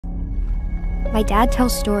My dad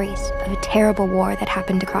tells stories of a terrible war that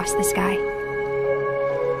happened across the sky.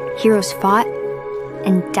 Heroes fought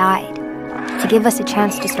and died to give us a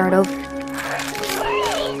chance to start over.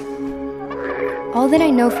 All that I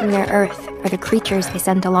know from their Earth are the creatures they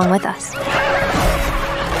sent along with us.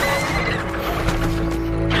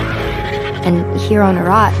 And here on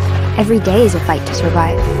ARK, every day is a fight to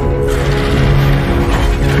survive.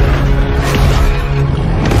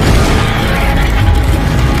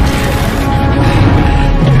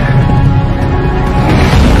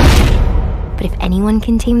 But if anyone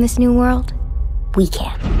can tame this new world, we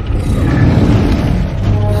can.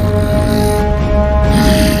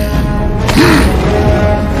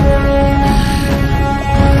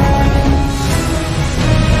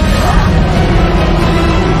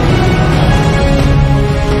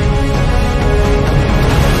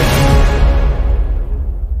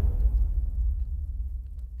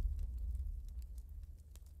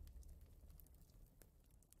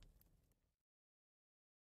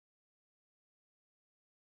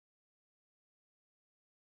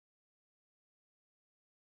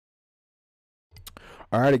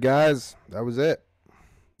 Alrighty, guys, that was it.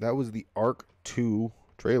 That was the ARK 2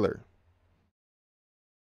 trailer.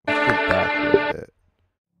 Let's get back a little bit.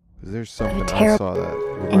 Because there's something I saw that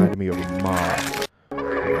reminded me of a mod.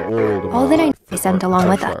 An old All mod that I for sent ARK. along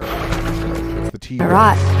with Sorry. It's the TV.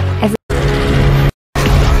 ARK.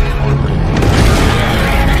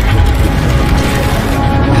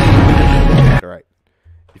 Alright.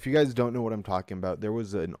 If you guys don't know what I'm talking about, there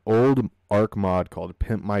was an old ARK mod called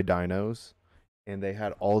Pimp My Dinos. And they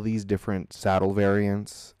had all these different saddle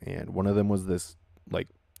variants, and one of them was this like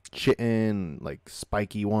chitin, like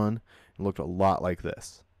spiky one. It looked a lot like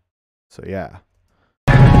this. So yeah.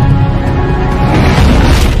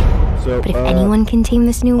 So But if anyone can tame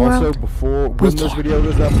this new also world, before we when this can. video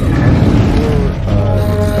goes up, expect some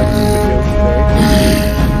videos today.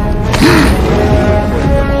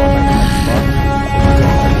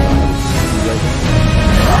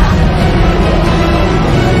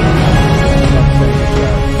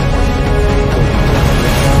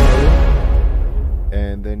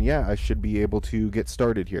 And then yeah, I should be able to get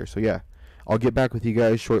started here. So yeah, I'll get back with you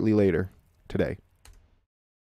guys shortly later today.